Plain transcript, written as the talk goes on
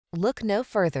Look no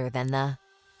further than the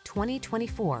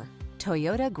 2024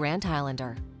 Toyota Grand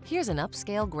Highlander. Here's an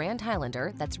upscale Grand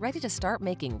Highlander that's ready to start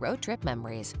making road trip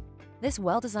memories. This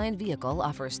well-designed vehicle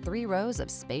offers 3 rows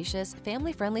of spacious,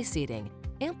 family-friendly seating,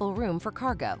 ample room for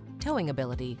cargo, towing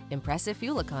ability, impressive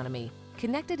fuel economy,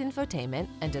 connected infotainment,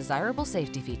 and desirable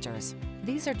safety features.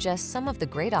 These are just some of the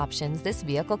great options this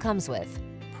vehicle comes with: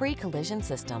 pre-collision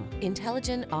system,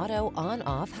 intelligent auto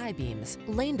on-off high beams,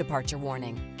 lane departure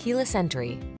warning, keyless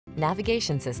entry,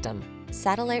 navigation system,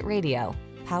 satellite radio,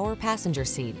 power passenger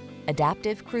seat,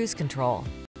 adaptive cruise control,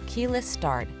 keyless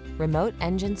start, remote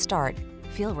engine start.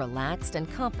 Feel relaxed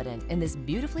and confident in this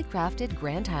beautifully crafted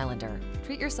Grand Highlander.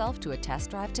 Treat yourself to a test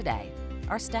drive today.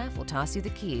 Our staff will toss you the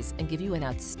keys and give you an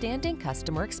outstanding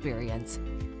customer experience.